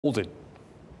Hold it.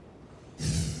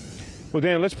 Well,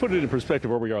 Dan, let's put it in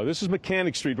perspective where we are. This is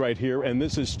Mechanic Street right here, and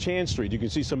this is Chan Street. You can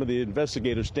see some of the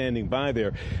investigators standing by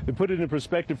there. To put it in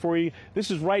perspective for you, this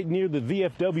is right near the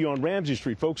VFW on Ramsey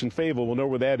Street. Folks in Fayetteville will know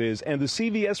where that is. And the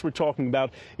CVS we're talking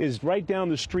about is right down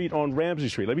the street on Ramsey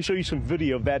Street. Let me show you some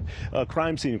video of that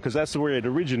crime scene, because that's where it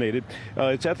originated.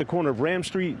 It's at the corner of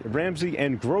Ramsey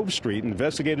and Grove Street.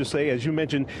 Investigators say, as you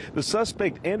mentioned, the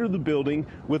suspect entered the building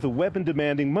with a weapon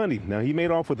demanding money. Now, he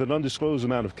made off with an undisclosed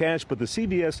amount of cash, but the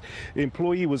CVS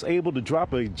employee was able to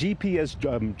drop a GPS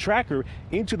tracker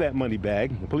into that money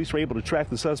bag. The police were able to track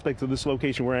the suspect to this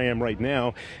location where I am right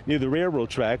now, near the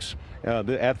railroad tracks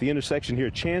at the intersection here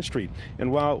at Chan Street.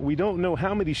 And while we don't know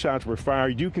how many shots were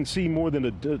fired, you can see more than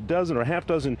a dozen or half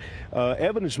dozen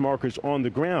evidence markers on the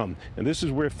ground. And this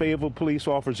is where Fayetteville police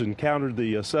officers encountered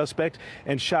the suspect,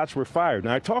 and shots were fired.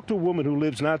 Now, I talked to a woman who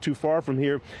lives not too far from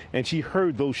here, and she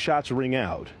heard those shots ring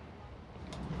out.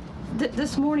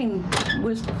 This morning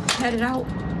was headed out,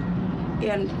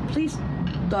 and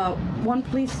one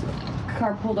police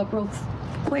car pulled up real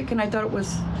quick, and I thought it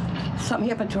was something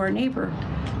happened to our neighbor.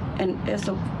 And as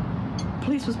the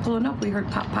police was pulling up, we heard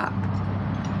pop, pop,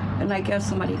 and I guess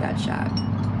somebody got shot.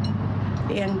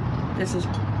 And this has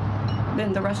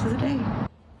been the rest of the day.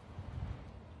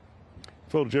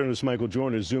 Photojournalist Michael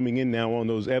Jordan is zooming in now on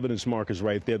those evidence markers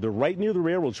right there. They're right near the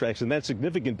railroad tracks, and that's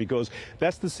significant because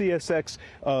that's the CSX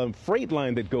freight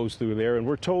line that goes through there. And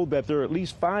we're told that there are at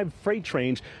least 5 freight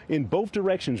trains in both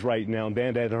directions right now,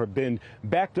 Dan, that have been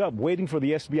backed up waiting for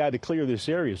the SBI to clear this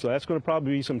area. So that's going to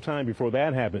probably be some time before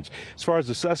that happens. As far as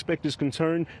the suspect is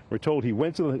concerned, we're told he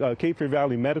went to the Cape Fear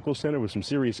Valley Medical Center with some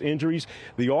serious injuries.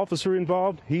 The officer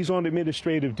involved, he's on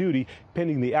administrative duty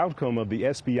pending the outcome of the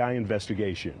SBI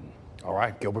investigation. All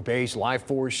right, Gilbert Bayes, live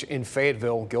force in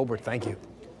Fayetteville. Gilbert, thank you.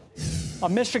 A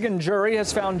Michigan jury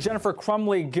has found Jennifer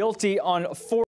Crumley guilty on 4